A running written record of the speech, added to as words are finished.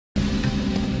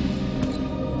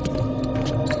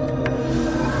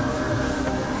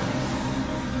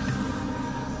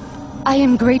I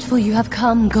am grateful you have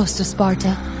come, Ghost of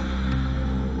Sparta.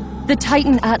 The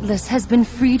Titan Atlas has been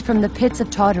freed from the pits of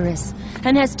Tartarus,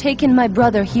 and has taken my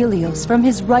brother Helios from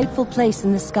his rightful place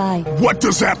in the sky. What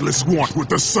does Atlas want with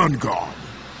the sun god?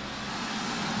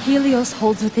 Helios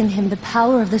holds within him the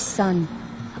power of the sun,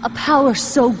 a power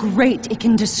so great it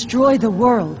can destroy the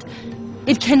world.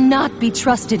 It cannot be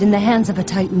trusted in the hands of a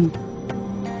Titan.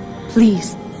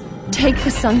 Please, take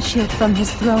the sun shield from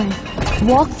his throne,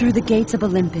 walk through the gates of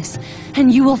Olympus,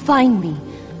 and you will find me.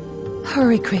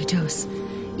 Hurry, Kratos.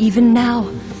 Even now,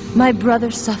 my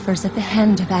brother suffers at the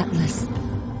hand of Atlas.